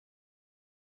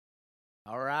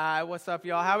All right, what's up,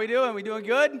 y'all? How we doing? We doing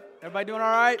good? Everybody doing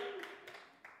all right?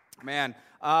 Man,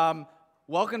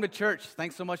 welcome to church.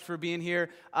 Thanks so much for being here.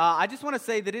 I just want to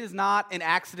say that it is not an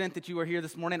accident that you are here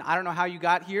this morning. I don't know how you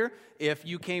got here, if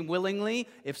you came willingly,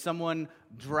 if someone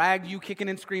dragged you kicking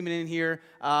and screaming in here.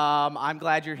 I'm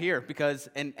glad you're here because,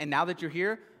 and now that you're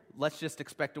here, let's just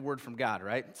expect a word from God,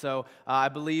 right? So I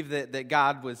believe that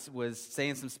God was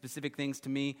saying some specific things to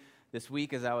me this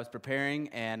week as I was preparing,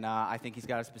 and I think he's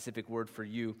got a specific word for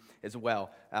you as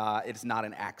well. It's not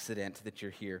an accident that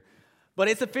you're here. But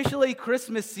it's officially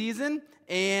Christmas season,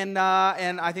 and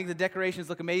I think the decorations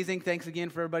look amazing. Thanks again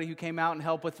for everybody who came out and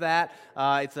helped with that.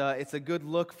 It's a good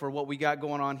look for what we got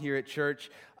going on here at church.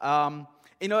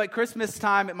 At Christmas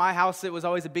time at my house, it was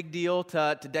always a big deal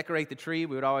to decorate the tree.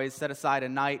 We would always set aside a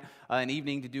night, an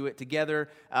evening to do it together,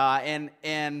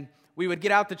 and we would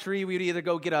get out the tree. We would either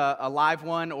go get a live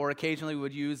one, or occasionally we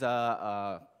would use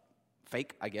a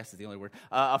fake, I guess is the only word,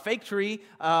 a fake tree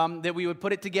that we would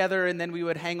put it together, and then we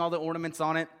would hang all the ornaments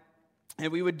on it. And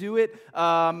we would do it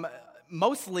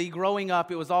mostly growing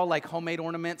up. It was all like homemade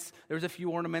ornaments. There was a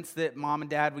few ornaments that mom and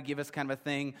dad would give us, kind of a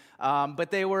thing. But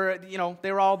they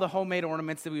were all the homemade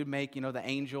ornaments that we would make. The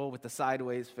angel with the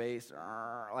sideways face,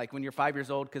 like when you're 5 years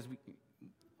old, because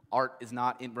art is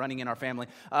not running in our family.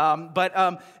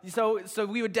 So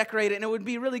we would decorate it, and it would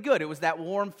be really good. It was that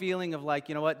warm feeling of like,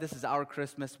 you know what, this is our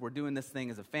Christmas. We're doing this thing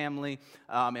as a family,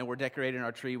 and we're decorating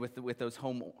our tree with those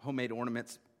homemade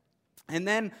ornaments. And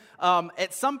then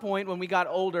at some point when we got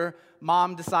older,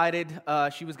 Mom decided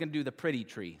she was going to do the pretty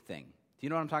tree thing. Do you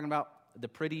know what I'm talking about? The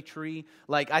pretty tree.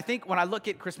 Like, I think when I look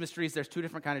at Christmas trees, there's two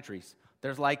different kind of trees.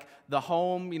 There's like the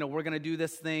home, we're going to do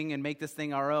this thing and make this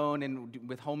thing our own, and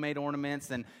with homemade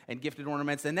ornaments and gifted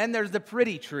ornaments. And then there's the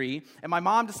pretty tree. And my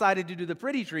mom decided to do the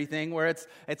pretty tree thing, where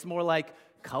it's more like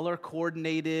color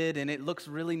coordinated, and it looks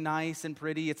really nice and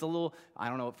pretty. It's a little, I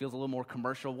don't know, it feels a little more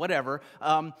commercial, whatever.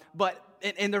 But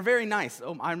they're very nice.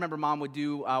 I remember Mom would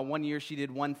do, one year she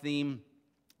did one theme.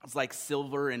 It was like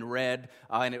silver and red,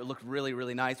 and it looked really,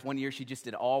 really nice. One year she just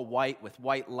did all white with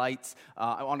white lights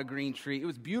on a green tree. It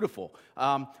was beautiful,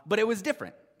 but it was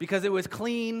different because it was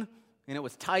clean and it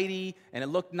was tidy and it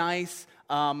looked nice.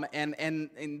 And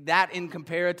that in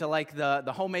compared to like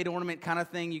the homemade ornament kind of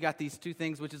thing, you got these two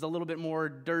things, which is a little bit more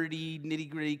dirty,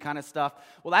 nitty-gritty kind of stuff.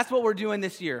 Well, that's what we're doing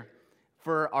this year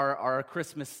for our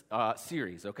Christmas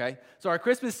series, okay? So our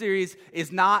Christmas series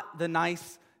is not the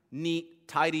nice, neat,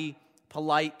 tidy,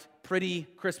 polite, pretty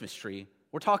Christmas tree.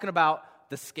 We're talking about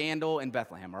the scandal in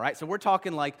Bethlehem, all right? So we're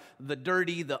talking like the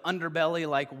dirty, the underbelly,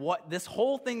 like what this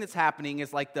whole thing that's happening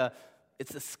is like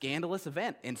it's a scandalous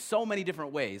event in so many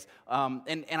different ways.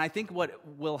 And I think what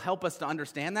will help us to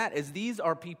understand that is these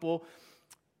are people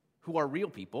who are real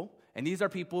people, and these are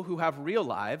people who have real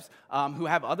lives, who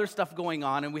have other stuff going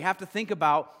on, and we have to think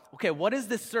about, okay, what is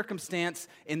this circumstance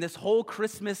in this whole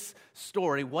Christmas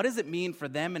story? What does it mean for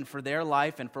them and for their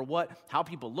life and for how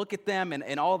people look at them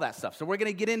and all that stuff? So we're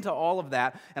going to get into all of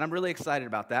that, and I'm really excited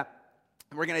about that.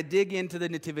 We're going to dig into the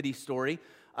nativity story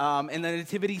and the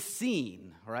nativity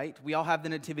scene, right? We all have the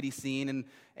nativity scene,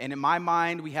 and in my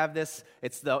mind, we have this,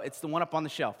 it's the one up on the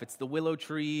shelf. It's the willow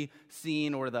tree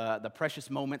scene, or the precious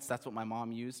moments. That's what my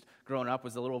mom used growing up,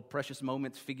 was the little precious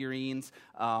moments figurines.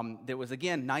 That was,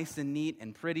 again, nice and neat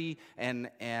and pretty, and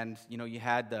you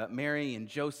had the Mary and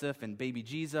Joseph and baby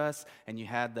Jesus, and you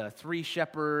had the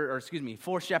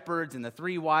 4 shepherds and the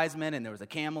 3 wise men, and there was a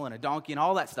camel and a donkey and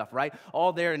all that stuff, right?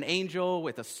 All there, an angel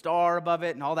with a star above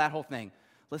it and all that whole thing.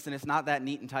 Listen, it's not that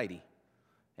neat and tidy.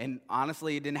 And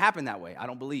honestly, it didn't happen that way, I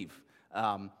don't believe.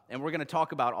 And we're going to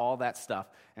talk about all that stuff.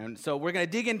 And so we're going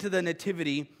to dig into the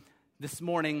nativity this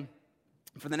morning.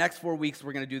 For the next 4 weeks,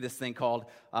 we're going to do this thing called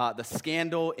The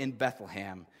Scandal in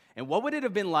Bethlehem. And what would it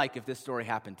have been like if this story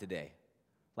happened today?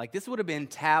 Like, this would have been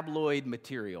tabloid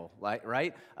material,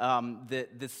 right?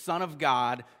 The Son of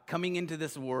God coming into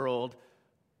this world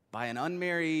by an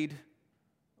unmarried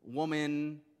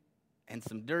woman, and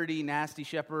some dirty, nasty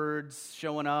shepherds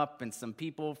showing up, and some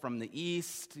people from the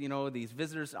east, these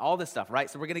visitors, all this stuff, right?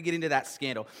 So we're going to get into that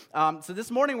scandal. So this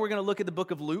morning, we're going to look at the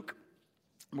book of Luke.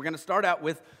 We're going to start out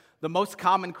with the most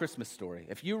common Christmas story.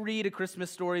 If you read a Christmas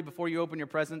story before you open your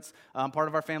presents, part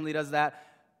of our family does that,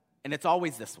 and it's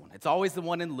always this one. It's always the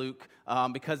one in Luke,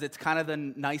 because it's kind of the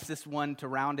nicest one to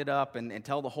round it up and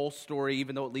tell the whole story,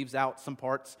 even though it leaves out some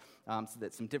parts so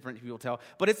that some different people tell.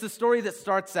 But it's the story that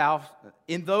starts out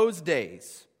in those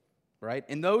days, right?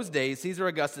 In those days, Caesar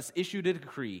Augustus issued a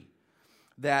decree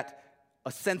that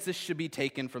a census should be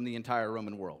taken from the entire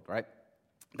Roman world, right?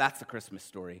 That's the Christmas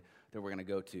story that we're going to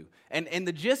go to. And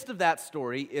the gist of that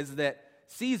story is that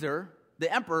Caesar,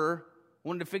 the emperor,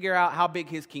 wanted to figure out how big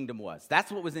his kingdom was.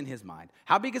 That's what was in his mind.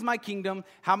 How big is my kingdom?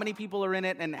 How many people are in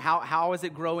it? And how is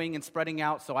it growing and spreading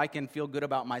out so I can feel good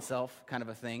about myself, kind of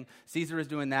a thing. Caesar is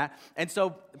doing that. And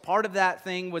so part of that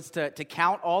thing was to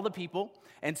count all the people.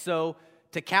 And so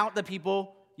to count the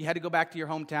people, you had to go back to your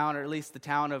hometown, or at least the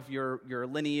town of your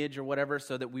lineage or whatever,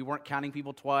 so that we weren't counting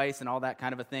people twice and all that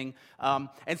kind of a thing.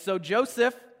 And so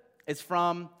Joseph is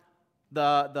from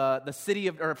the city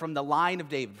of, or from the line of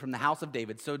David, from the house of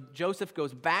David. So Joseph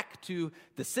goes back to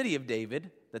the city of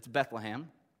David, that's Bethlehem,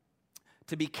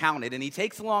 to be counted. And he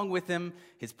takes along with him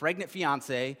his pregnant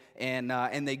fiancée,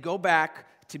 and they go back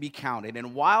to be counted.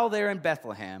 And while they're in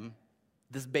Bethlehem,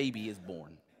 this baby is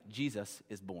born. Jesus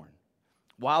is born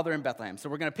while they're in Bethlehem. So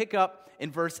we're going to pick up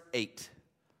in verse 8.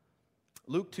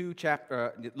 Luke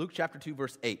chapter 2,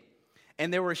 verse 8.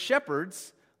 And there were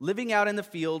shepherds living out in the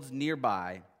fields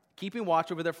nearby, keeping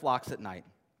watch over their flocks at night.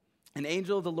 An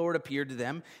angel of the Lord appeared to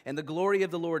them, and the glory of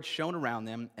the Lord shone around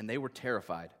them, and they were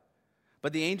terrified.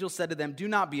 But the angel said to them, "Do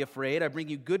not be afraid. I bring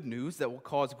you good news that will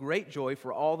cause great joy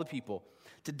for all the people.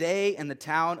 Today in the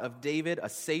town of David, a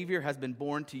Savior has been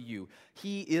born to you.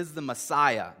 He is the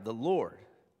Messiah, the Lord.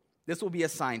 This will be a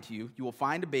sign to you. You will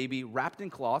find a baby wrapped in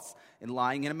cloths and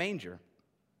lying in a manger."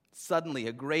 Suddenly,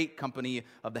 a great company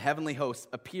of the heavenly hosts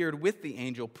appeared with the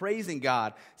angel, praising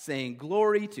God, saying,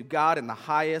 "Glory to God in the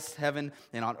highest heaven,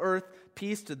 and on earth,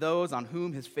 peace to those on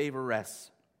whom his favor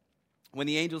rests." When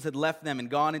the angels had left them and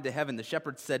gone into heaven, the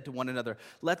shepherds said to one another,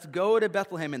 "Let's go to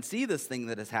Bethlehem and see this thing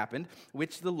that has happened,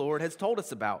 which the Lord has told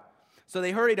us about." So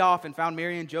they hurried off and found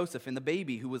Mary and Joseph and the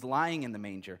baby who was lying in the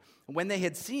manger. When they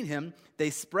had seen him, they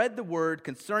spread the word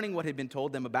concerning what had been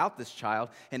told them about this child,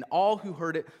 and all who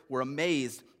heard it were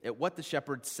amazed at what the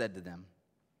shepherds said to them.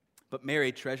 But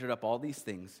Mary treasured up all these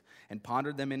things and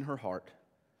pondered them in her heart.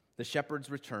 The shepherds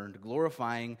returned,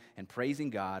 glorifying and praising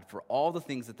God for all the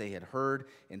things that they had heard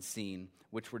and seen,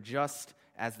 which were just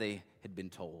as they had been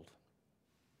told.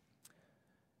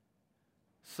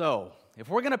 So, if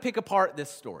we're going to pick apart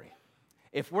this story,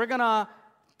 if we're going to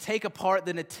take apart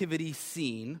the nativity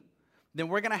scene, then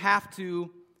we're going to have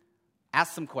to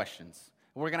ask some questions.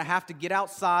 We're going to have to get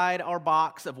outside our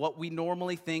box of what we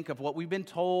normally think, of what we've been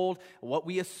told, what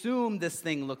we assume this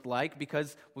thing looked like,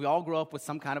 because we all grow up with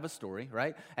some kind of a story,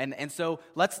 right? And so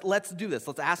let's do this.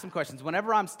 Let's ask some questions.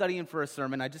 Whenever I'm studying for a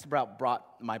sermon, I just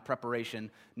brought my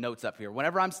preparation notes up here.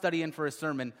 Whenever I'm studying for a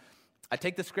sermon, I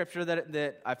take the scripture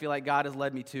that I feel like God has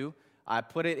led me to, I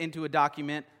put it into a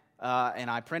document, and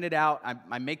I print it out.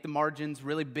 I make the margins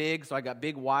really big, so I got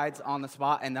big wides on the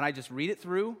spot, and then I just read it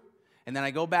through, and then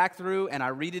I go back through, and I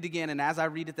read it again, and as I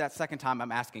read it that second time,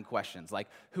 I'm asking questions, like,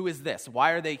 who is this?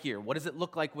 Why are they here? What does it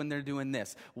look like when they're doing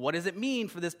this? What does it mean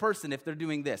for this person if they're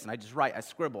doing this? And I just write, I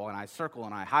scribble, and I circle,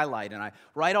 and I highlight, and I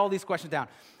write all these questions down.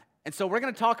 And so we're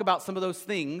going to talk about some of those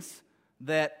things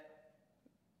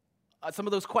some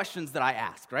of those questions that I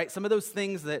asked, right? Some of those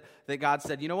things that God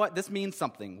said, you know what, this means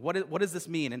something. What does this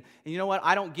mean? And you know what,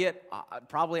 I don't get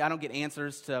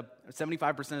answers to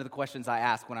 75% of the questions I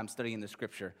ask when I'm studying the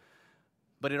Scripture.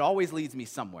 But it always leads me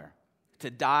somewhere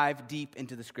to dive deep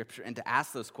into the Scripture and to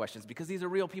ask those questions, because these are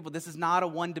real people. This is not a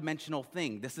one-dimensional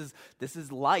thing. This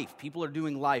is life. People are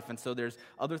doing life, and so there's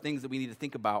other things that we need to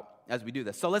think about as we do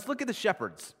this. So let's look at the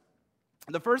shepherds.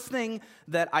 The first thing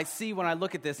that I see when I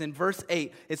look at this, in verse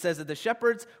 8, it says that the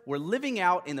shepherds were living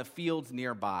out in the fields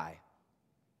nearby.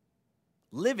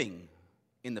 Living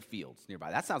in the fields nearby.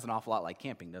 That sounds an awful lot like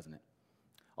camping, doesn't it?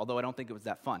 Although I don't think it was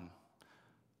that fun.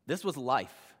 This was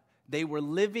life. They were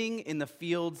living in the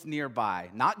fields nearby.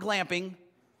 Not glamping,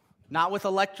 not with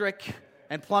electric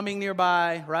and plumbing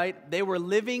nearby, right? They were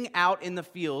living out in the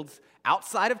fields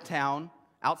outside of town,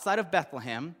 outside of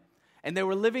Bethlehem, and they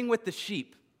were living with the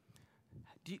sheep.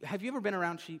 Have you ever been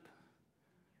around sheep?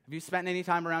 Have you spent any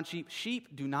time around sheep?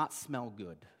 Sheep do not smell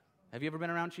good. Have you ever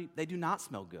been around sheep? They do not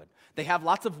smell good. They have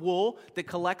lots of wool that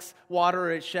collects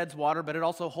water, it sheds water, but it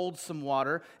also holds some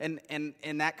water, and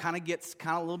that kind of gets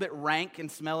a little bit rank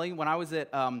and smelly. When I was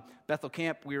at Bethel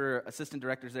Camp, we were assistant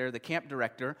directors there. The camp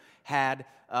director had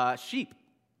sheep.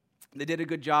 They did a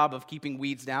good job of keeping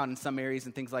weeds down in some areas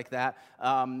and things like that,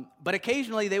 but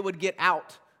occasionally they would get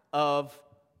out of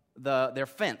their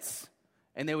fence,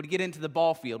 and they would get into the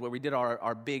ball field where we did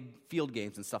our big field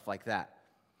games and stuff like that.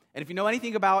 And if you know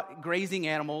anything about grazing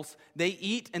animals, they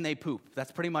eat and they poop.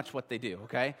 That's pretty much what they do,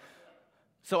 okay?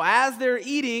 So as they're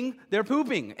eating, they're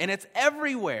pooping, and it's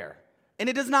everywhere. And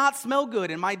it does not smell good.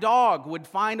 And my dog would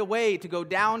find a way to go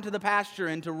down to the pasture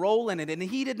and to roll in it, and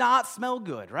he did not smell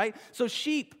good, right? So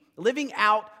sheep, living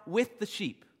out with the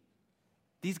sheep.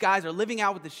 These guys are living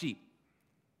out with the sheep.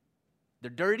 They're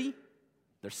dirty,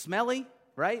 they're smelly,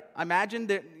 right? I imagine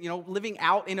that, living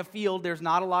out in a field, there's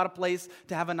not a lot of place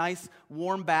to have a nice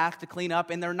warm bath to clean up,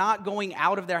 and they're not going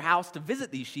out of their house to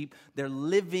visit these sheep. They're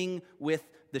living with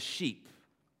the sheep.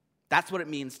 That's what it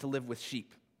means to live with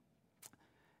sheep.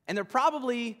 And they're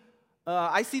probably,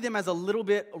 I see them as a little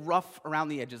bit rough around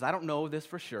the edges. I don't know this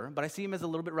for sure, but I see them as a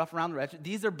little bit rough around the edges.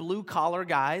 These are blue-collar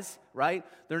guys, right?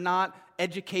 They're not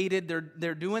educated.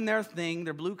 They're doing their thing.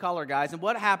 They're blue-collar guys. And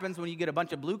what happens when you get a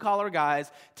bunch of blue-collar guys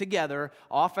together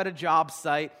off at a job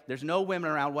site, there's no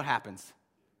women around, what happens?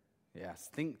 Yes,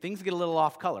 things get a little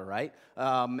off color, right?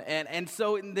 And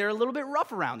so they're a little bit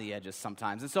rough around the edges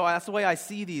sometimes. And so that's the way I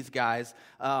see these guys.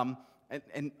 And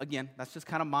again, that's just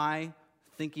kind of my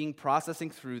thinking, processing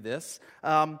through this.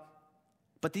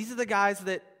 But these are the guys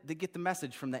that get the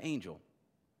message from the angel.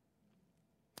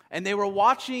 And they were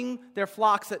watching their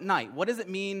flocks at night. What does it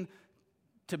mean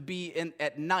to be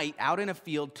at night out in a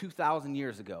field 2,000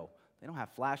 years ago? They don't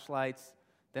have flashlights.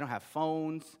 They don't have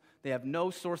phones. They have no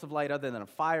source of light other than a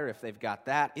fire if they've got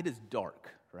that. It is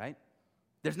dark, right?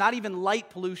 There's not even light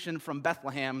pollution from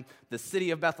Bethlehem, the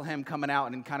city of Bethlehem coming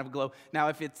out and kind of glow. Now,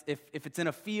 if it's in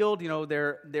a field,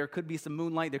 there could be some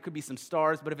moonlight, there could be some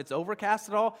stars, but if it's overcast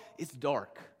at all, it's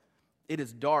dark. It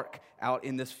is dark out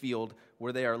in this field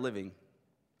where they are living.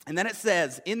 And then it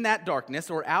says, in that darkness,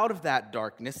 or out of that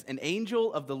darkness, an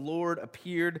angel of the Lord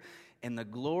appeared, and the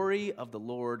glory of the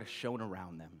Lord shone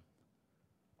around them.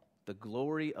 The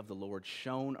glory of the Lord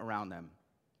shone around them.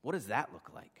 What does that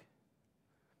look like?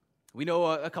 We know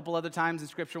a couple other times in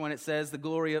Scripture when it says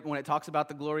when it talks about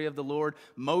the glory of the Lord,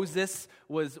 Moses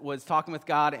was talking with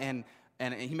God and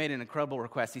he made an incredible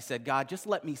request. He said, God, just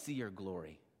let me see your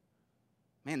glory.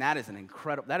 Man, that is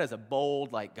a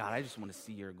bold, God, I just want to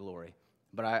see your glory.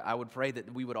 But I would pray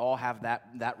that we would all have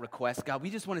that request. God, we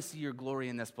just want to see your glory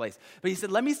in this place. But he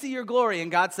said, let me see your glory. And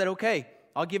God said, okay,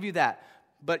 I'll give you that.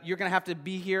 But you're going to have to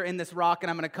be here in this rock,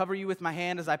 and I'm going to cover you with my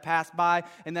hand as I pass by,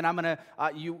 and then I'm going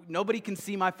to, nobody can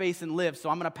see my face and live, so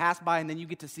I'm going to pass by, and then you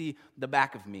get to see the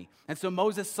back of me. And so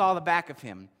Moses saw the back of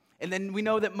him. And then we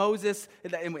know that Moses,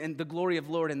 and the glory of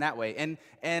the Lord in that way.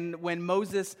 And when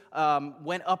Moses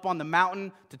went up on the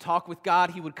mountain to talk with God,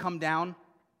 he would come down.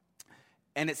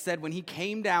 And it said when he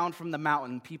came down from the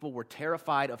mountain, people were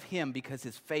terrified of him because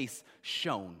his face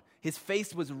shone. His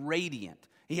face was radiant.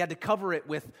 He had to cover it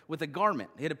with a garment.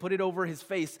 He had to put it over his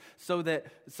face so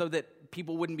that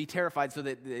people wouldn't be terrified, so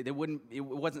that it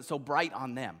wasn't so bright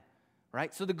on them.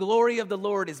 Right? So the glory of the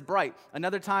Lord is bright.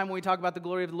 Another time when we talk about the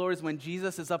glory of the Lord is when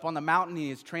Jesus is up on the mountain. He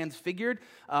is transfigured.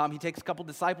 He takes a couple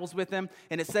disciples with him.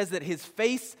 And it says that his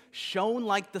face shone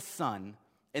like the sun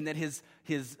and that his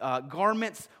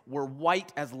garments were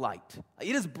white as light.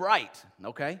 It is bright,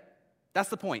 okay? That's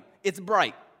the point. It's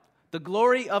bright. The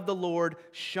glory of the Lord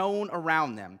shone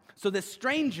around them. So this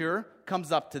stranger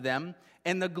comes up to them,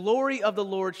 and the glory of the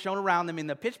Lord shone around them in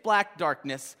the pitch black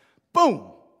darkness.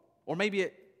 Boom! Or maybe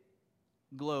it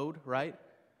glowed, right?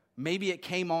 Maybe it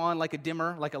came on like a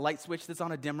dimmer, like a light switch that's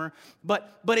on a dimmer.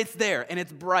 But it's there, and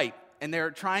it's bright. And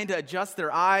they're trying to adjust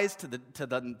their eyes to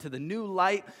the new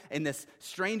light, and this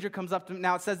stranger comes up to them.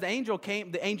 Now it says the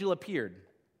angel appeared.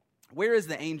 Where is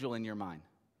the angel in your mind?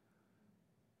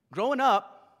 Growing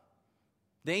up,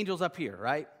 the angel's up here,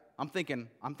 right? I'm thinking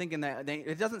that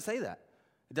it doesn't say that.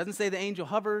 It doesn't say the angel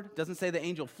hovered. It doesn't say the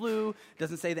angel flew. It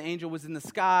doesn't say the angel was in the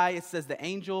sky. It says the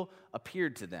angel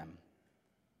appeared to them.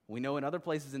 We know in other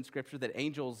places in Scripture that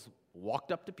angels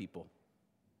walked up to people.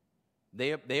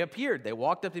 They appeared. They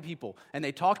walked up to people, and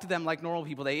they talked to them like normal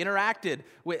people. They interacted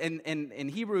with. In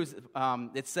Hebrews,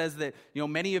 it says that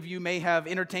many of you may have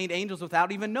entertained angels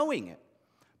without even knowing it.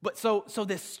 But so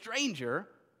this stranger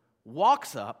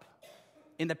walks up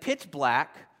in the pitch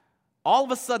black. All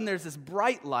of a sudden, there's this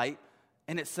bright light,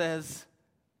 and he says,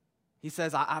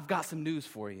 I've got some news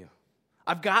for you.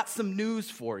 I've got some news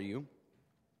for you.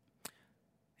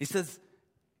 He says,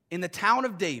 in the town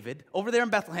of David, over there in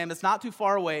Bethlehem, it's not too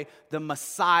far away, the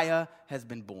Messiah has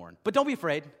been born. But don't be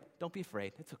afraid. Don't be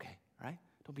afraid. It's okay, right?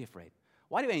 Don't be afraid.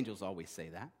 Why do angels always say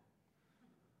that?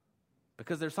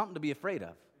 Because there's something to be afraid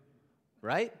of,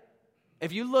 right?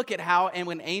 If you look at how, and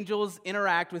when angels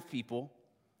interact with people,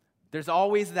 there's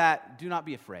always that, do not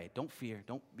be afraid. Don't fear.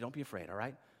 Don't be afraid, all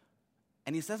right?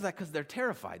 And he says that because they're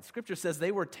terrified. Scripture says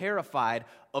they were terrified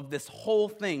of this whole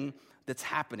thing that's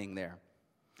happening there.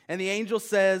 And the angel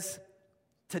says,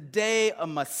 today a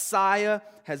Messiah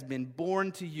has been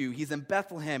born to you. He's in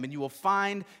Bethlehem, and you will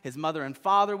find his mother and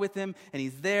father with him, and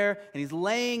he's there, and he's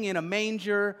laying in a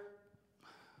manger.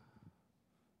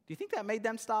 Do you think that made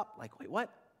them stop? Like, wait, what?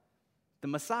 The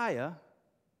Messiah?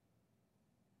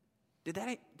 Did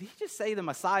he just say the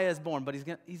Messiah is born, but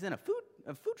he's in a food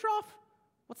trough?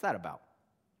 What's that about?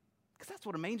 Because that's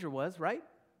what a manger was, right?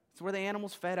 It's where the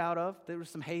animals fed out of. There was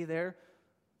some hay there.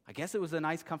 I guess it was a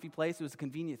nice, comfy place. It was a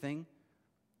convenient thing.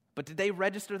 But did they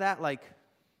register that like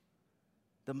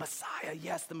the Messiah?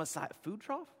 Yes, the Messiah. Food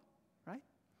trough, right?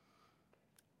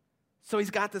 So he's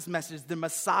got this message. The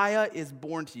Messiah is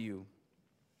born to you.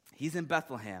 He's in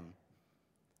Bethlehem.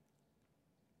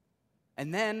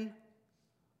 And then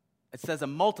it says a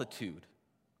multitude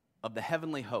of the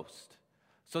heavenly host.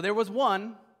 So there was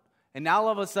one, and now all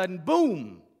of a sudden,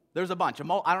 boom, there's a bunch. I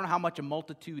don't know how much a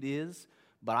multitude is,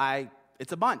 but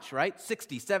it's a bunch, right?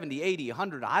 60, 70, 80,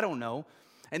 100, I don't know.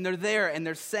 And they're there, and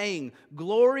they're saying,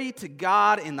 glory to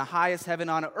God in the highest heaven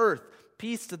on earth,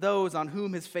 peace to those on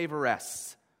whom his favor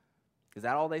rests. Is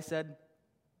that all they said?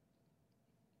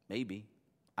 Maybe.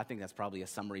 I think that's probably a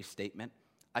summary statement.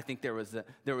 I think there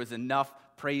was enough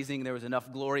praising, there was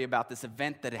enough glory about this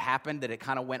event that had happened, that it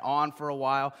kind of went on for a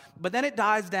while. But then it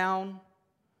dies down,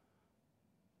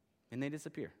 and they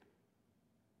disappear.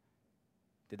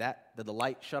 Did the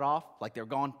light shut off? Like they're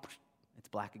gone, it's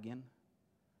black again?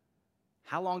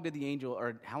 How long did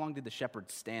the shepherd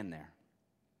stand there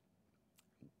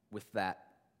with that?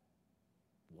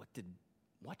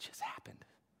 What just happened?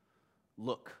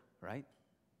 Look, right?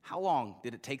 How long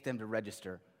did it take them to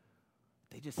register?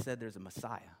 They just said there's a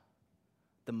Messiah.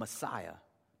 The Messiah,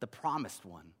 the promised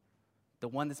one, the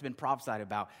one that's been prophesied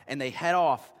about. And they head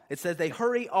off. It says they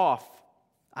hurry off.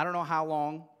 I don't know how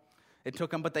long it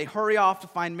took them, but they hurry off to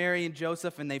find Mary and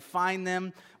Joseph, and they find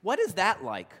them. What is that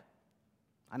like?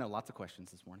 I know lots of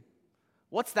questions this morning.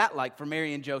 What's that like for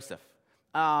Mary and Joseph?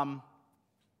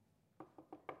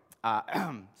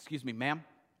 Excuse me, ma'am.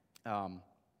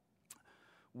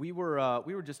 We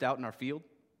were just out in our field,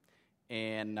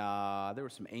 and there were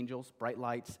some angels, bright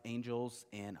lights, angels,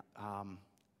 and can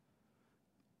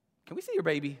we see your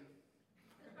baby?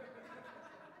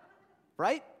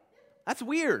 Right? That's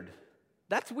weird.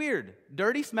 That's weird.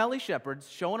 Dirty, smelly shepherds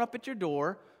showing up at your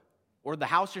door or the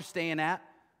house you're staying at,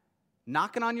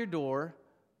 knocking on your door,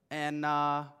 and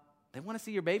they want to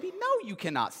see your baby? No, you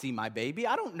cannot see my baby.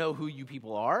 I don't know who you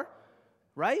people are,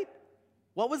 right?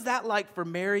 What was that like for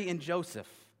Mary and Joseph?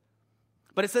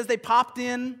 But it says they popped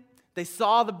in, they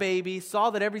saw the baby, saw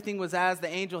that everything was as the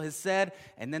angel has said,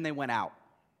 and then they went out.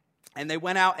 And they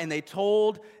went out and they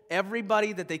told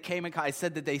everybody that they came in contact. I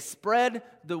said that they spread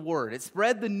the word. It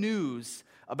spread the news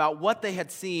about what they had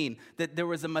seen, that there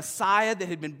was a Messiah that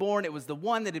had been born. It was the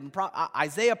one that had been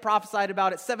Isaiah prophesied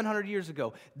about it 700 years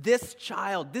ago. This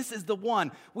child, this is the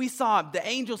one. We saw him. The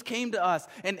angels came to us,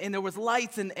 and there was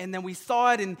lights, and then we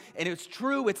saw it, and it's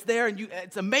true. It's there, and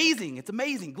it's amazing. It's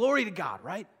amazing. Glory to God,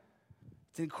 right?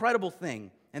 It's an incredible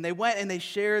thing. And they went and they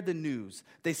shared the news.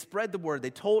 They spread the word. They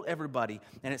told everybody.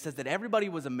 And it says that everybody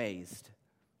was amazed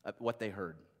at what they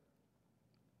heard.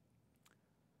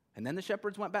 And then the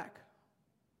shepherds went back.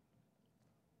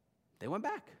 They went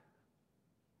back.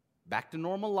 Back to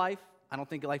normal life. I don't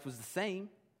think life was the same.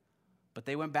 But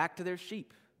they went back to their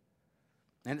sheep.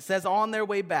 And it says on their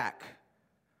way back,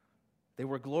 they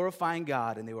were glorifying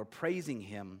God and they were praising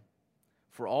Him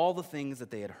for all the things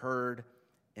that they had heard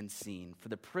and seen, for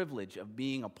the privilege of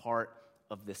being a part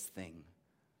of this thing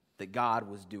that God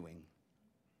was doing.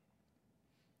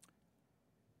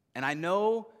 And I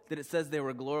know that it says they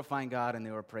were glorifying God and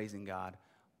they were praising God,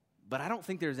 but I don't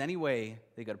think there's any way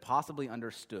they could have possibly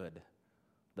understood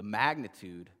the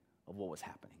magnitude of what was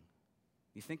happening.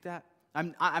 You think that? I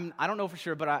don't know for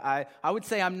sure, but I would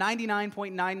say I'm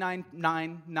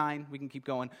 99.9999, we can keep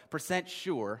going, %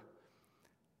 sure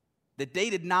that they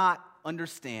did not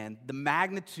understand the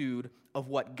magnitude of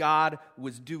what God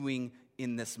was doing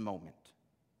in this moment.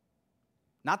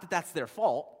 Not that that's their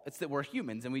fault, it's that we're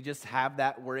humans and we just have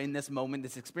that, we're in this moment,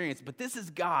 this experience. But this is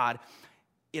God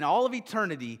in all of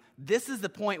eternity. This is the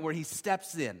point where He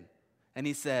steps in and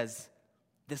He says,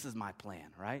 this is my plan,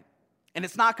 right? And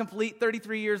it's not complete.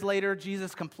 33 years later,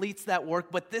 Jesus completes that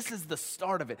work, but this is the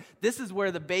start of it. This is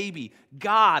where the baby,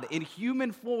 God in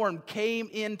human form, came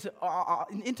into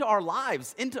our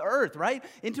lives, into earth, right?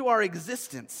 Into our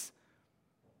existence.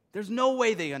 There's no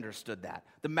way they understood that,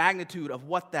 the magnitude of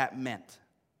what that meant.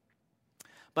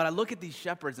 But I look at these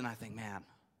shepherds and I think, man,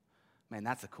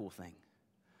 that's a cool thing.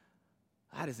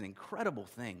 That is an incredible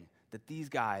thing that these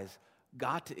guys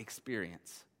got to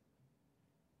experience.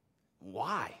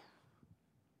 Why?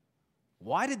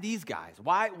 Why did these guys?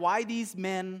 Why these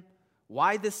men?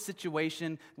 Why this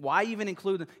situation? Why even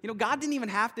include them? You know, God didn't even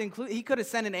have to include. He could have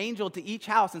sent an angel to each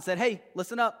house and said, hey,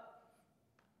 listen up.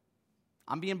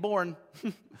 I'm being born.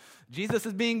 Jesus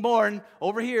is being born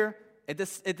over here in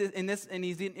this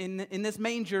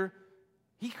manger.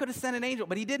 He could have sent an angel,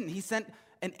 but He didn't. He sent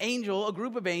an angel, a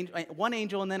group of angels, one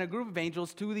angel and then a group of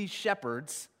angels to these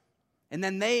shepherds, and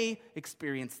then they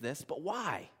experience this. But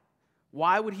why?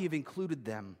 Why would he have included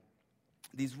them?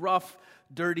 These rough,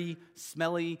 dirty,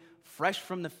 smelly, fresh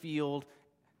from the field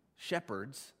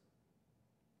shepherds.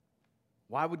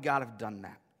 Why would God have done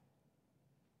that?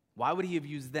 Why would he have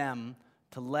used them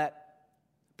to let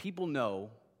people know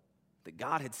that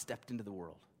God had stepped into the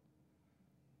world?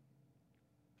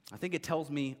 I think it tells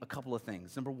me a couple of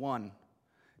things. Number one,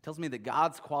 it tells me that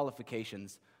God's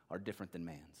qualifications are different than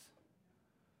man's.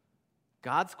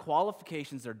 God's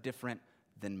qualifications are different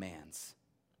than man's.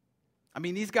 I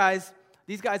mean, these guys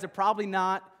are probably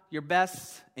not your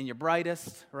best and your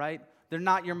brightest, right? They're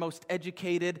not your most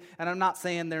educated, and I'm not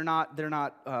saying they're not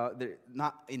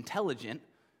intelligent.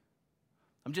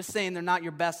 I'm just saying they're not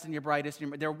your best and your brightest.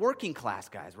 They're working class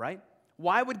guys, right?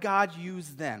 Why would God use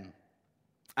them?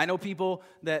 I know people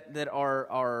that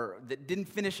didn't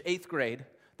finish 8th grade.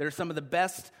 They're some of the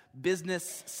best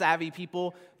business savvy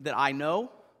people that I know,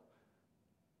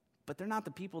 but they're not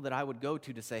the people that I would go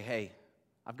to say, hey,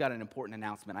 I've got an important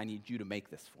announcement. I need you to make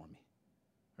this for me,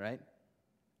 right?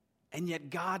 And yet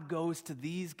God goes to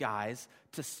these guys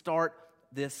to start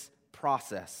this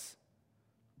process.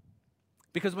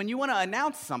 Because when you want to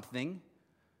announce something,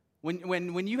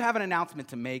 when you have an announcement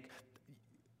to make,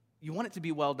 you want it to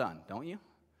be well done, don't you?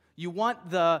 You want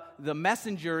the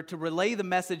messenger to relay the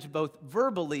message both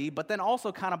verbally, but then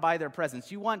also kind of by their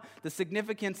presence. You want the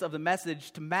significance of the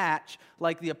message to match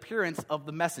like the appearance of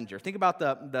the messenger. Think about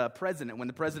the president. When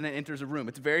the president enters a room,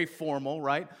 it's very formal,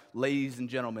 right? Ladies and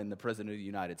gentlemen, the president of the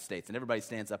United States. And everybody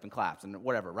stands up and claps and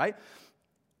whatever, right?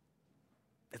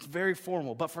 It's very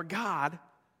formal. But for God,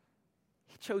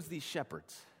 he chose these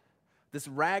shepherds, this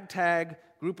ragtag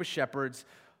group of shepherds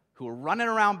who are running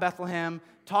around Bethlehem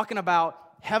talking about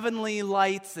heavenly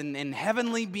lights and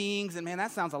heavenly beings. And man, that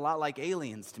sounds a lot like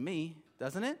aliens to me,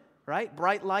 doesn't it? Right?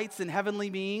 Bright lights and heavenly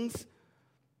beings.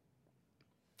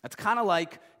 It's kind of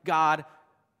like God.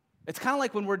 It's kind of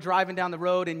like when we're driving down the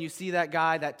road and you see that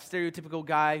guy, that stereotypical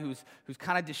guy who's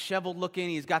kind of disheveled looking.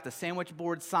 He's got the sandwich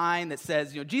board sign that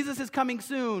says, Jesus is coming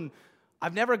soon.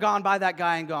 I've never gone by that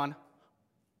guy and gone,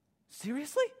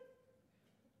 seriously?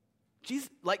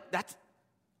 Jesus,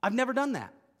 I've never done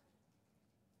that.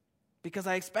 Because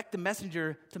I expect the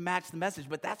messenger to match the message,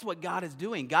 but that's what God is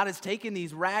doing. God is taking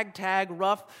these ragtag,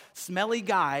 rough, smelly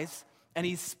guys, and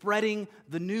he's spreading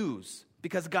the news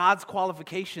because God's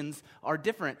qualifications are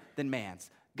different than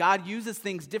man's. God uses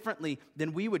things differently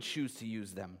than we would choose to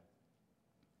use them.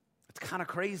 It's kind of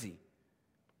crazy.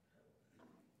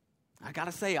 I got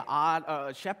to say,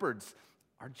 shepherds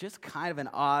are just kind of an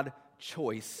odd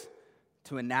choice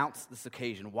to announce this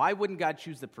occasion. Why wouldn't God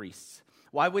choose the priests?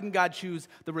 Why wouldn't God choose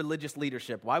the religious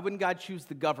leadership? Why wouldn't God choose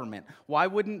the government? Why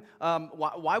wouldn't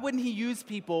he use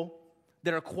people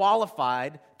that are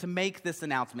qualified to make this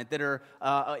announcement, that are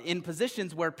in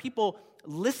positions where people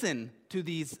listen to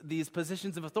these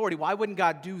positions of authority? Why wouldn't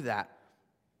God do that?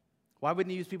 Why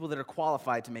wouldn't he use people that are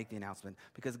qualified to make the announcement?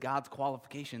 Because God's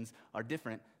qualifications are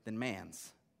different than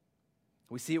man's.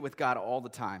 We see it with God all the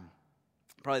time.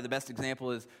 Probably the best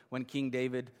example is when King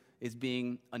David is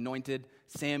being anointed.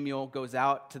 Samuel goes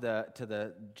out to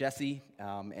the Jesse,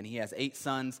 and he has 8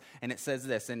 sons. And it says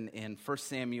this in 1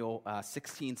 Samuel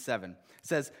 16:7. It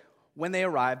says, when they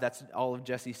arrived, that's all of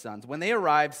Jesse's sons. When they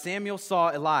arrived, Samuel saw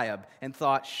Eliab and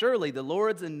thought, surely the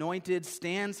Lord's anointed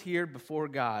stands here before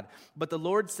God. But the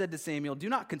Lord said to Samuel, do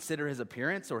not consider his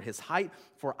appearance or his height,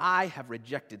 for I have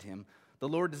rejected him. The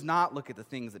Lord does not look at the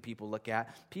things that people look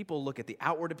at. People look at the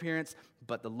outward appearance,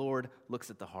 but the Lord looks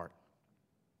at the heart.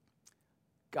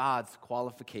 God's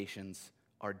qualifications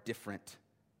are different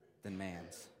than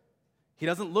man's. He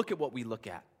doesn't look at what we look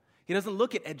at. He doesn't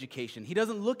look at education. He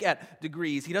doesn't look at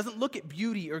degrees. He doesn't look at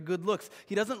beauty or good looks.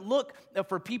 He doesn't look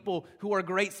for people who are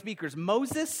great speakers.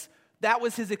 Moses, that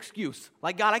was his excuse.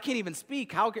 Like, God, I can't even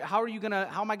speak. How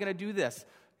am I gonna do this?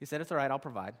 He said, it's all right, I'll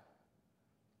provide.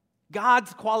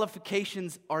 God's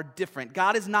qualifications are different.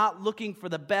 God is not looking for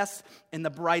the best and the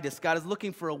brightest. God is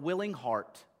looking for a willing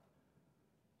heart,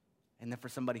 and then for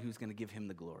somebody who's going to give him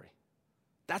the glory.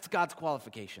 That's God's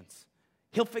qualifications.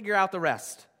 He'll figure out the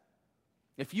rest.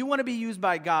 If you want to be used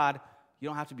by God, you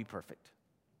don't have to be perfect.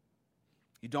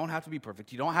 You don't have to be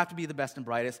perfect. You don't have to be the best and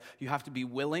brightest. You have to be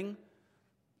willing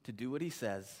to do what he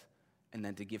says and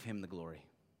then to give him the glory.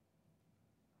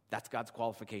 That's God's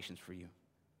qualifications for you.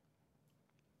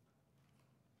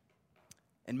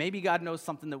 And maybe God knows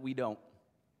something that we don't.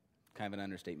 Kind of an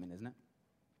understatement, isn't it?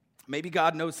 Maybe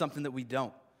God knows something that we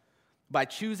don't. By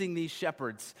choosing these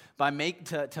shepherds, to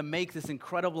make this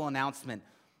incredible announcement,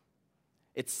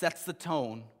 it sets the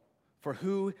tone for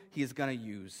who he is going to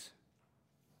use.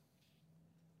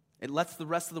 It lets the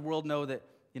rest of the world know that,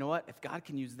 you know what, if God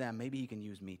can use them, maybe he can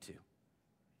use me too.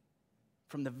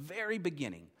 From the very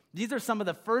beginning, these are some of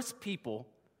the first people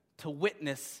to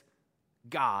witness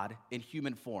God in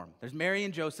human form. There's Mary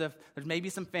and Joseph, there's maybe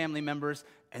some family members,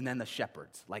 and then the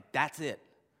shepherds. Like, that's it.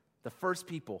 The first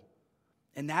people.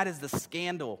 And that is the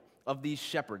scandal of these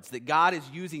shepherds, that God is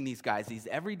using these guys, these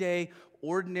everyday,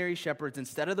 ordinary shepherds,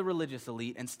 instead of the religious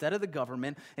elite, instead of the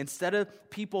government, instead of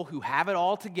people who have it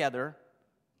all together.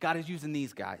 God is using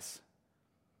these guys.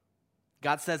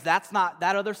 God says, that's not,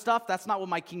 that other stuff, that's not what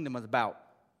my kingdom is about.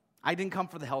 I didn't come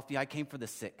for the healthy, I came for the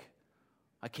sick.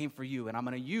 I came for you, and I'm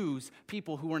going to use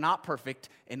people who are not perfect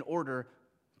in order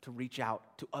to reach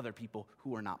out to other people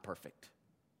who are not perfect.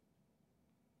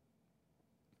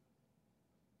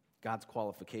 God's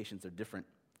qualifications are different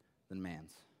than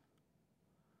man's.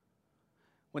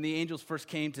 When the angels first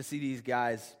came to see these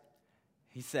guys,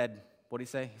 he said, what did he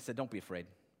say? He said, don't be afraid,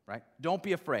 right? Don't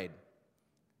be afraid.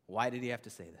 Why did he have to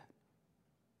say that?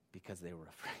 Because they were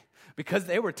afraid. Because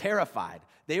they were terrified.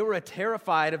 They were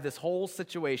terrified of this whole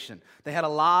situation. They had a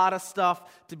lot of stuff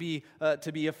to be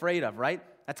afraid of, right?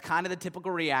 That's kind of the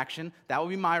typical reaction. That would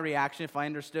be my reaction if I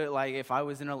understood, like if I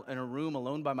was in a room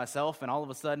alone by myself and all of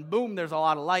a sudden, boom, there's a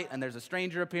lot of light and there's a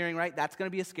stranger appearing, right? That's going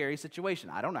to be a scary situation.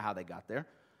 I don't know how they got there.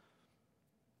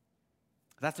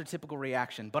 That's their typical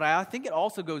reaction. But I think it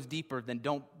also goes deeper than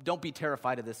don't be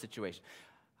terrified of this situation.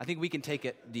 I think we can take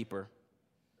it deeper.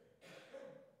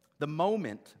 The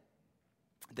moment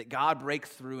that God breaks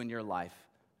through in your life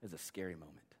is a scary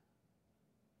moment,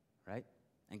 right?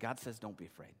 And God says, don't be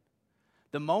afraid.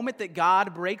 The moment that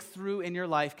God breaks through in your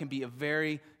life can be a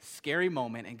very scary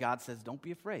moment, and God says, don't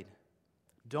be afraid.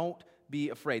 Don't be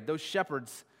afraid. Those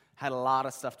shepherds had a lot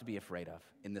of stuff to be afraid of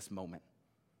in this moment.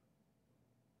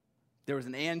 There was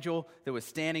an angel that was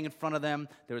standing in front of them.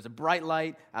 There was a bright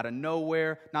light out of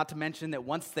nowhere, not to mention that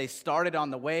once they started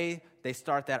on the way, they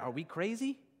start that, are we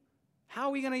crazy? How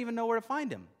are we going to even know where to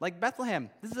find him? Like Bethlehem,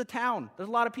 this is a town. There's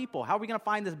a lot of people. How are we going to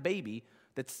find this baby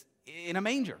that's in a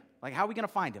manger? Like, how are we going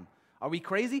to find him? Are we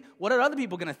crazy? What are other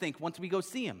people going to think once we go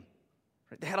see him?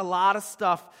 They had a lot of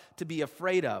stuff to be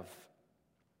afraid of.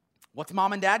 What's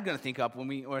mom and dad going to think when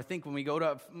we go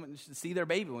to see their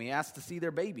baby, when we ask to see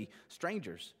their baby,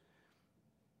 strangers?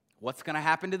 What's going to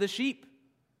happen to the sheep?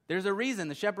 There's a reason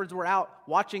the shepherds were out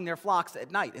watching their flocks at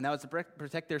night, and that was to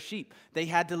protect their sheep. They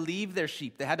had to leave their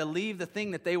sheep. They had to leave the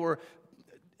thing that they were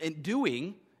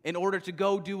doing in order to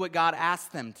go do what God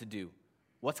asked them to do.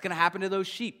 What's going to happen to those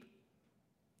sheep?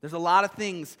 There's a lot of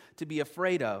things to be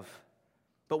afraid of.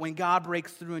 But when God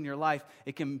breaks through in your life,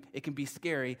 it can be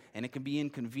scary and it can be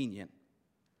inconvenient.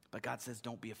 But God says,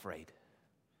 don't be afraid.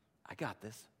 I got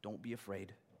this. Don't be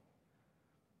afraid.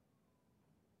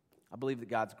 I believe that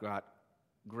God's got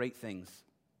great things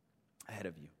ahead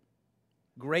of you.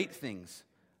 Great things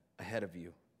ahead of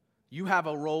you. You have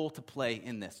a role to play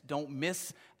in this. Don't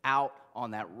miss out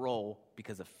on that role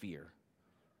because of fear.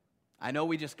 I know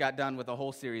we just got done with a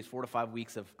whole series, 4 to 5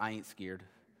 weeks of I Ain't Scared.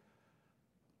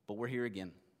 But we're here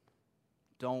again.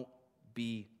 Don't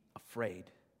be afraid.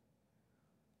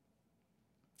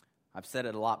 I've said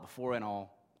it a lot before, and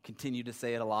I'll continue to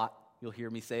say it a lot. You'll hear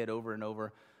me say it over and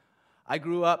over. I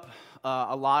grew up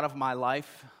a lot of my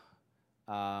life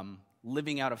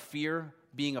living out of fear.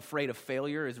 Being afraid of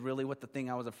failure is really what the thing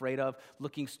I was afraid of.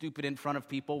 Looking stupid in front of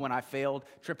people when I failed,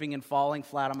 tripping and falling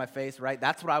flat on my face, right?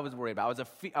 That's what I was worried about.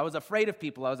 I was afraid of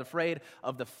people. I was afraid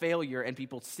of the failure and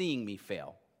people seeing me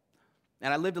fail.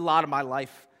 And I lived a lot of my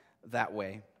life that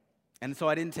way. And so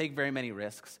I didn't take very many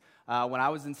risks. When I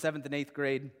was in 7th and 8th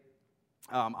grade,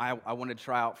 I wanted to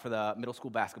try out for the middle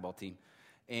school basketball team.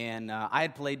 And I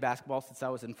had played basketball since I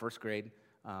was in 1st grade.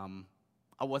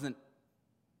 I wasn't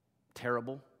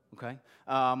terrible, okay?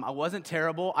 I wasn't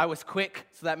terrible. I was quick,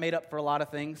 so that made up for a lot of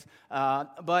things.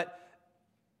 But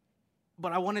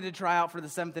I wanted to try out for the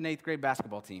 7th and 8th grade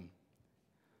basketball team.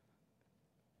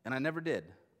 And I never did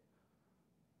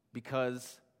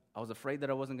because I was afraid that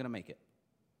I wasn't going to make it.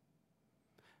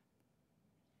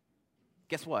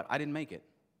 Guess what? I didn't make it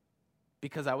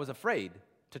because I was afraid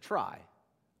to try.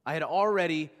 I had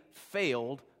already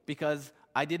failed because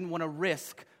I didn't want to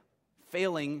risk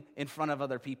failing in front of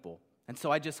other people. And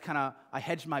so I just I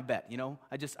hedged my bet, you know?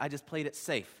 I just played it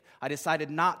safe. I decided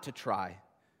not to try.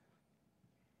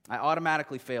 I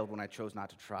automatically failed when I chose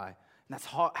not to try. And that's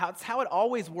how it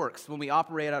always works when we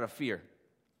operate out of fear.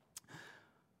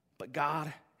 But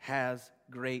God has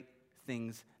great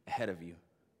things ahead of you.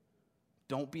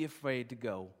 Don't be afraid to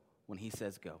go when He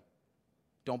says go.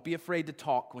 Don't be afraid to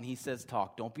talk when He says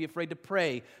talk. Don't be afraid to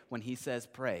pray when He says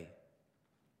pray.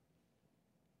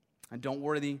 And don't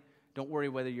worry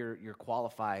whether you're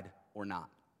qualified or not.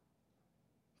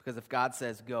 Because if God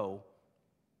says go,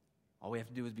 all we have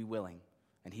to do is be willing,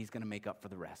 and he's going to make up for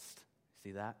the rest.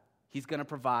 See that? He's going to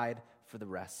provide for the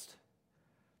rest.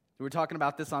 We were talking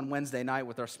about this on Wednesday night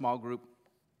with our small group,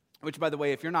 which, by the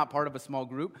way, if you're not part of a small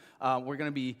group, we're going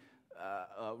to be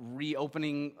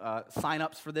reopening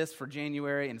sign-ups for this for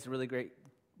January, and it's a really great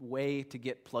way to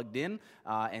get plugged in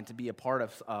and to be a part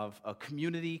of a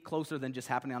community closer than just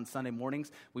happening on Sunday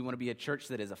mornings. We want to be a church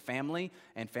that is a family,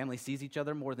 and family sees each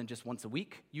other more than just once a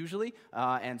week, usually.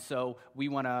 And so we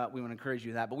want to encourage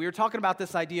you that. But we were talking about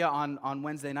this idea on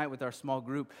Wednesday night with our small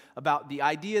group about the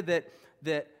idea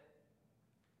that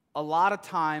a lot of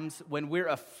times when we're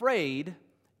afraid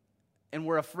and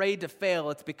we're afraid to fail,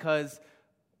 it's because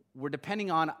we're depending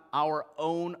on our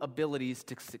own abilities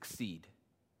to succeed.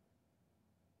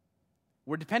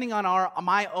 We're depending on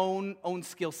my own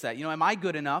skill set. You know, am I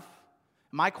good enough?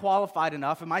 Am I qualified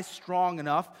enough? Am I strong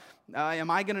enough? Am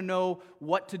I going to know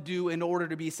what to do in order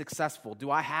to be successful?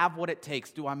 Do I have what it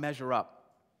takes? Do I measure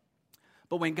up?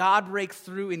 But when God breaks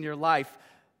through in your life,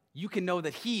 you can know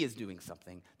that he is doing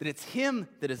something, that it's him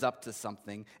that is up to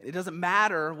something. It doesn't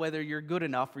matter whether you're good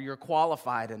enough or you're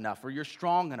qualified enough or you're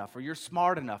strong enough or you're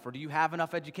smart enough or do you have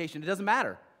enough education. It doesn't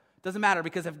matter. It doesn't matter,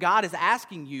 because if God is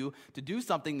asking you to do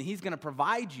something, then he's going to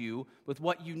provide you with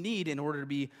what you need in order to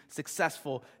be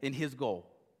successful in his goal,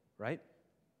 right?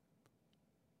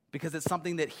 Because it's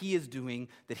something that he is doing,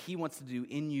 that he wants to do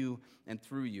in you and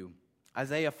through you.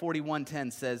 Isaiah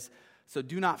 41:10 says, "So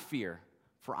do not fear,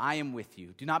 for I am with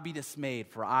you. Do not be dismayed,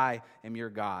 for I am your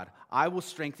God. I will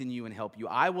strengthen you and help you.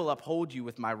 I will uphold you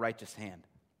with my righteous hand."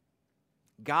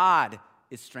 God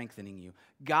is strengthening you.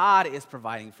 God is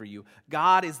providing for you.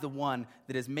 God is the one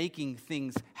that is making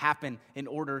things happen in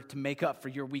order to make up for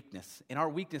your weakness. In our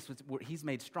weakness, he's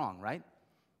made strong, right?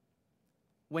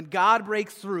 When God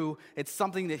breaks through, it's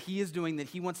something that he is doing, that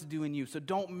he wants to do in you. So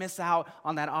don't miss out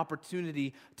on that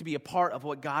opportunity to be a part of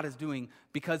what God is doing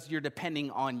because you're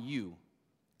depending on you.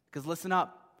 Because listen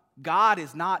up, God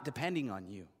is not depending on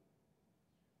you.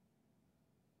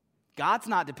 God's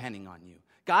not depending on you.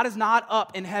 God is not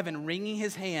up in heaven wringing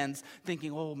his hands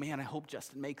thinking, oh man, I hope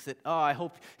Justin makes it. Oh, I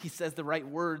hope he says the right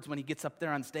words when he gets up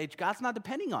there on stage. God's not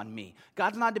depending on me.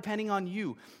 God's not depending on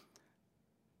you.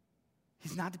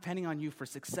 He's not depending on you for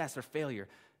success or failure.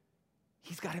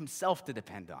 He's got himself to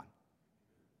depend on.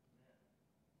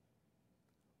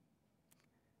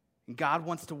 And God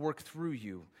wants to work through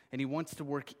you, and he wants to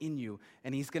work in you,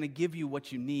 and he's going to give you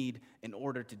what you need in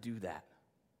order to do that.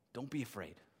 Don't be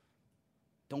afraid.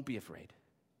 Don't be afraid.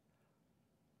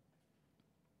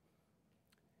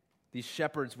 These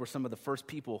shepherds were some of the first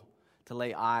people to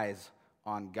lay eyes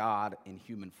on God in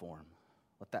human form.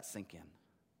 Let that sink in.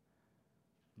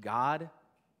 God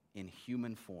in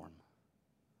human form.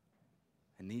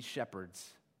 And these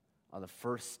shepherds are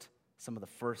some of the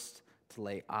first to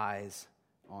lay eyes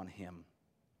on him.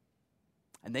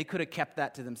 And they could have kept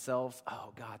that to themselves.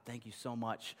 Oh, God, thank you so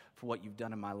much for what you've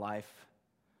done in my life.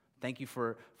 Thank you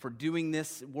for doing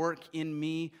this work in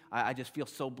me. I just feel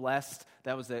so blessed.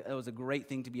 That was a great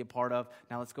thing to be a part of.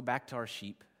 Now let's go back to our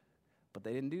sheep. But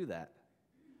they didn't do that.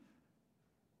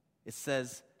 It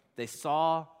says they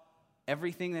saw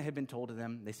everything that had been told to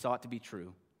them. They saw it to be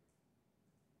true.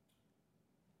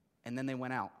 And then they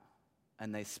went out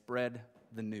and they spread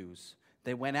the news.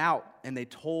 They went out and they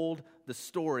told the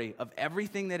story of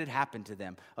everything that had happened to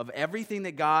them, of everything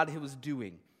that God was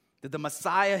doing. That the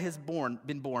Messiah has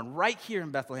been born right here in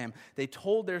Bethlehem. They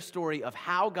told their story of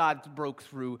how God broke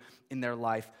through in their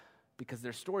life because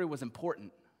their story was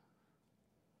important.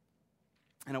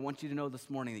 And I want you to know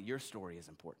this morning that your story is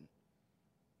important.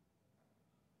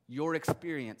 Your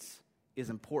experience is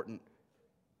important.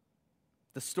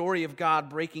 The story of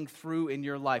God breaking through in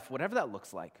your life, whatever that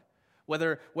looks like.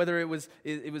 Whether it was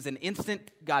an instant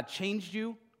God changed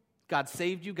you, God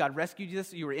saved you, God rescued you,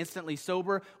 you were instantly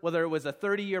sober, whether it was a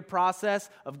 30-year process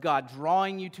of God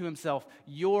drawing you to himself,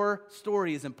 your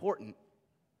story is important.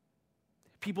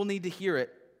 People need to hear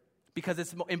it because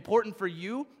it's important for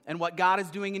you and what God is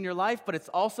doing in your life, but it's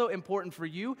also important for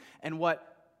you and what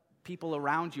people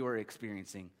around you are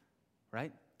experiencing,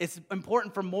 right? It's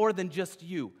important for more than just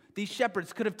you. These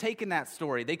shepherds could have taken that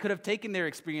story. They could have taken their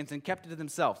experience and kept it to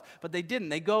themselves, but they didn't.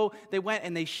 They went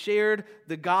and they shared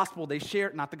the gospel. They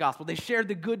shared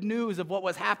the good news of what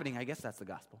was happening. I guess that's the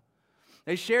gospel.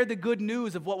 They shared the good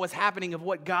news of what was happening, of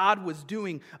what God was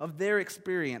doing, of their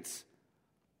experience.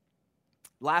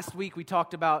 Last week we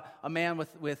talked about a man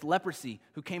with leprosy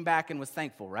who came back and was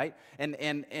thankful, right? And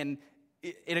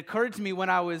it occurred to me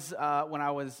when I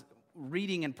was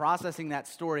reading and processing that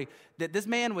story that this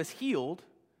man was healed,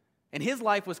 And his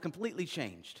life was completely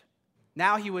changed.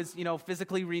 Now he was,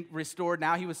 physically restored.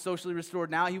 Now he was socially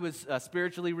restored. Now he was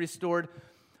spiritually restored.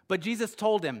 But Jesus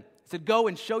told him, he said, go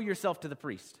and show yourself to the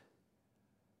priest.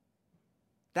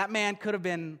 That man could have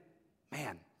been,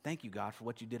 man, thank you, God, for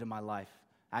what you did in my life.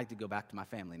 I have to go back to my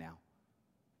family now.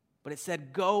 But it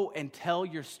said, go and tell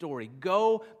your story.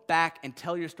 Go back and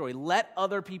tell your story. Let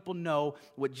other people know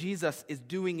what Jesus is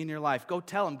doing in your life. Go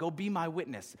tell them. Go be my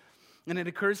witness. And it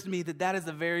occurs to me that that is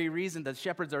the very reason that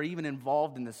shepherds are even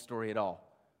involved in this story at all.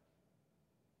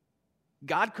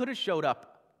 God could have showed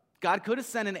up. God could have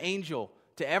sent an angel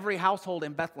to every household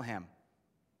in Bethlehem.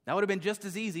 That would have been just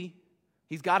as easy.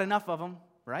 He's got enough of them,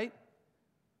 right?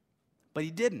 But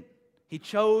he didn't. He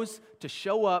chose to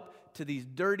show up to these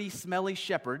dirty, smelly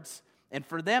shepherds, and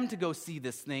for them to go see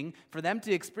this thing, for them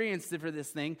to experience this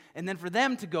thing, and then for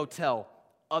them to go tell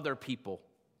other people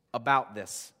about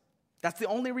this. That's the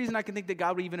only reason I can think that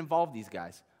God would even involve these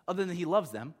guys, other than he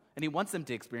loves them, and he wants them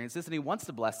to experience this, and he wants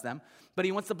to bless them, but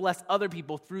he wants to bless other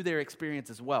people through their experience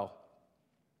as well.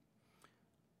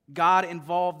 God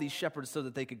involved these shepherds so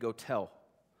that they could go tell.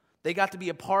 They got to be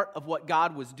a part of what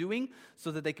God was doing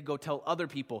so that they could go tell other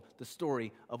people the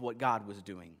story of what God was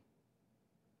doing.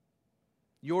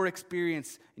 Your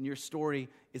experience and your story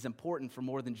is important for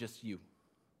more than just you.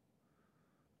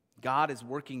 God is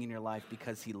working in your life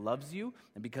because he loves you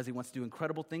and because he wants to do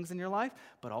incredible things in your life,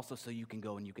 but also so you can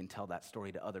go and you can tell that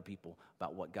story to other people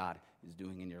about what God is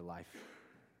doing in your life.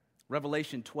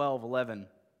 Revelation 12:11,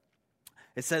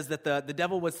 it says that the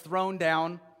devil was thrown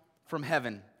down from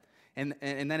heaven. And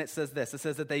then it says this. It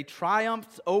says that they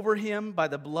triumphed over him by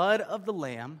the blood of the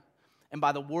Lamb and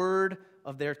by the word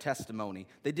of their testimony.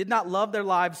 They did not love their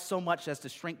lives so much as to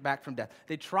shrink back from death.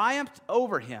 They triumphed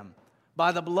over him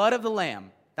by the blood of the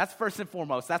Lamb. That's first and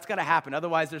foremost. That's got to happen.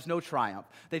 Otherwise, there's no triumph.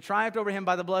 They triumphed over him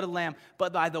by the blood of the Lamb,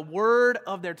 but by the word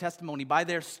of their testimony, by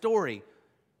their story,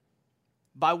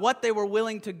 by what they were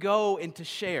willing to go and to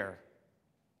share.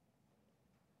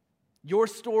 Your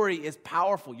story is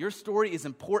powerful. Your story is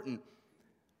important.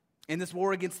 In this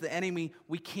war against the enemy,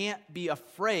 we can't be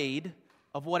afraid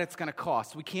of what it's going to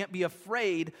cost. We can't be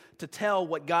afraid to tell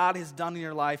what God has done in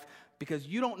your life because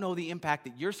you don't know the impact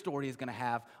that your story is going to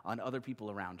have on other people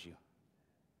around you.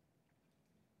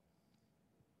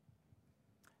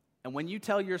 And when you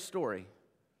tell your story,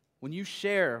 when you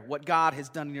share what God has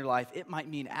done in your life, it might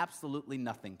mean absolutely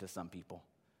nothing to some people.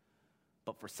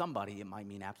 But for somebody, it might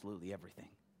mean absolutely everything.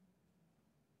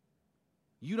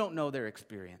 You don't know their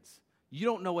experience. You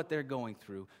don't know what they're going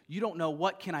through. You don't know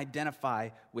what can identify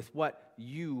with what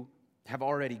you have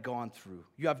already gone through.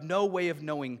 You have no way of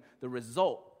knowing the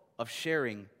result of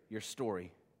sharing your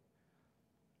story.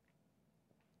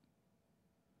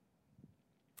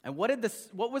 And what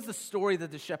was the story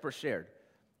that the shepherds shared?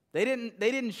 They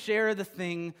didn't share the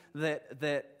thing that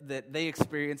they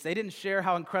experienced. They didn't share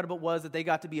how incredible it was that they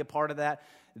got to be a part of that.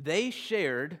 They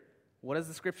shared, what does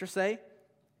the scripture say?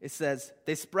 It says,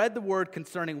 they spread the word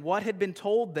concerning what had been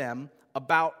told them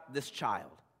about this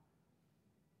child.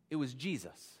 It was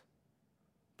Jesus.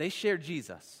 They shared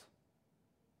Jesus.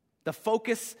 The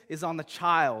focus is on the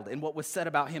child and what was said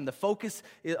about him. The focus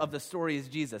of the story is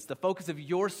Jesus. The focus of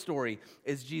your story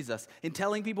is Jesus. In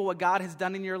telling people what God has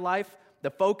done in your life, the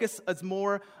focus is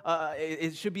more,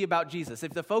 it should be about Jesus.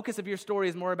 If the focus of your story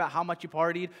is more about how much you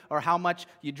partied or how much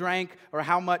you drank or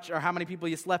how many people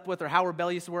you slept with or how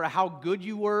rebellious you were or how good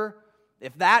you were,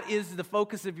 if that is the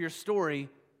focus of your story,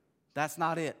 that's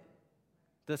not it.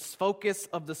 The focus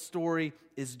of the story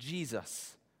is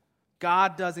Jesus.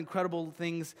 God does incredible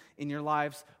things in your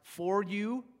lives for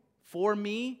you, for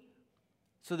me,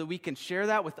 so that we can share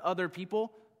that with other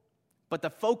people. But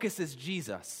the focus is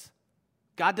Jesus.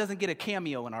 God doesn't get a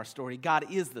cameo in our story.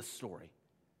 God is the story.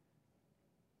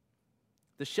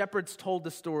 The shepherds told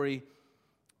the story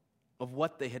of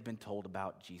what they had been told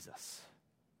about Jesus.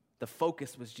 The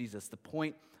focus was Jesus. The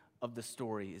point of the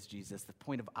story is Jesus. The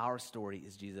point of our story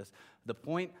is Jesus. The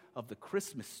point of the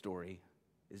Christmas story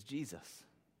is Jesus.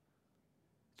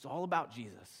 It's all about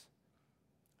Jesus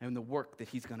and the work that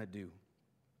he's going to do.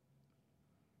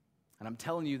 And I'm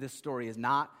telling you, this story is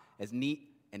not as neat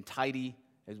and tidy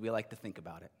as we like to think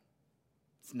about it.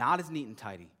 It's not as neat and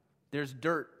tidy. There's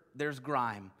dirt, there's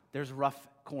grime, there's rough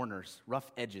corners,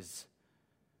 rough edges.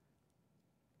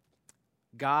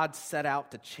 God set out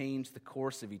to change the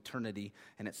course of eternity,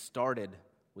 and it started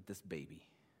with this baby.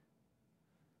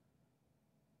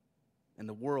 And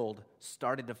the world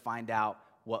started to find out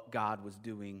what God was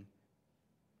doing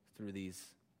through these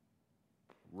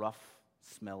rough,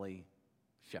 smelly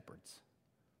shepherds.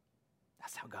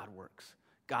 That's how God works.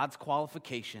 God's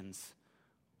qualifications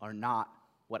are not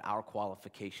what our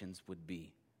qualifications would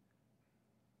be.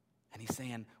 And he's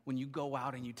saying, when you go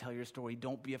out and you tell your story,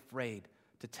 don't be afraid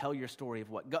to tell your story of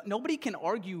what God. Nobody can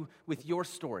argue with your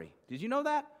story. Did you know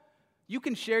that? You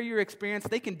can share your experience.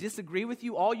 They can disagree with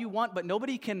you all you want, but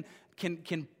nobody can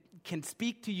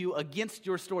speak to you against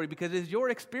your story because it is your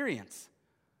experience.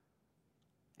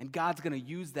 And God's going to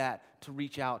use that to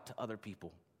reach out to other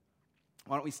people.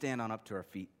 Why don't we stand on up to our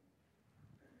feet?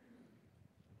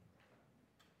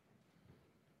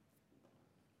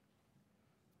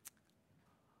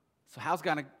 So how's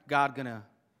God going to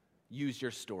use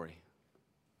your story?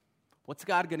 What's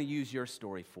God going to use your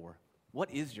story for?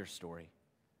 What is your story?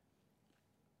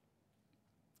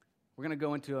 We're going to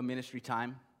go into a ministry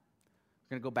time.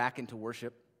 We're going to go back into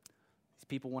worship. These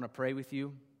people want to pray with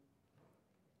you.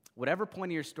 Whatever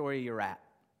point of your story you're at,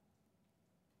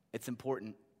 it's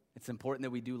important. It's important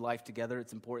that we do life together.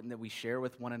 It's important that we share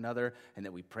with one another and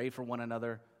that we pray for one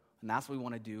another. And that's what we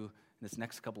want to do in this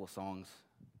next couple of songs.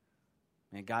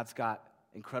 Man, God's got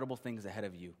incredible things ahead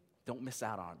of you. Don't miss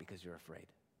out on it because you're afraid.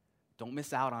 Don't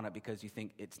miss out on it because you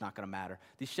think it's not going to matter.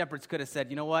 These shepherds could have said,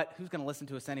 you know what? Who's going to listen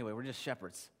to us anyway? We're just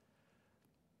shepherds.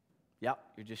 Yep,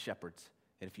 you're just shepherds.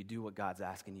 And if you do what God's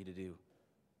asking you to do,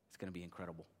 it's going to be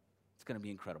incredible. It's going to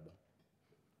be incredible.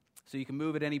 So you can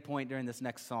move at any point during this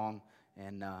next song,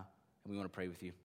 and we want to pray with you.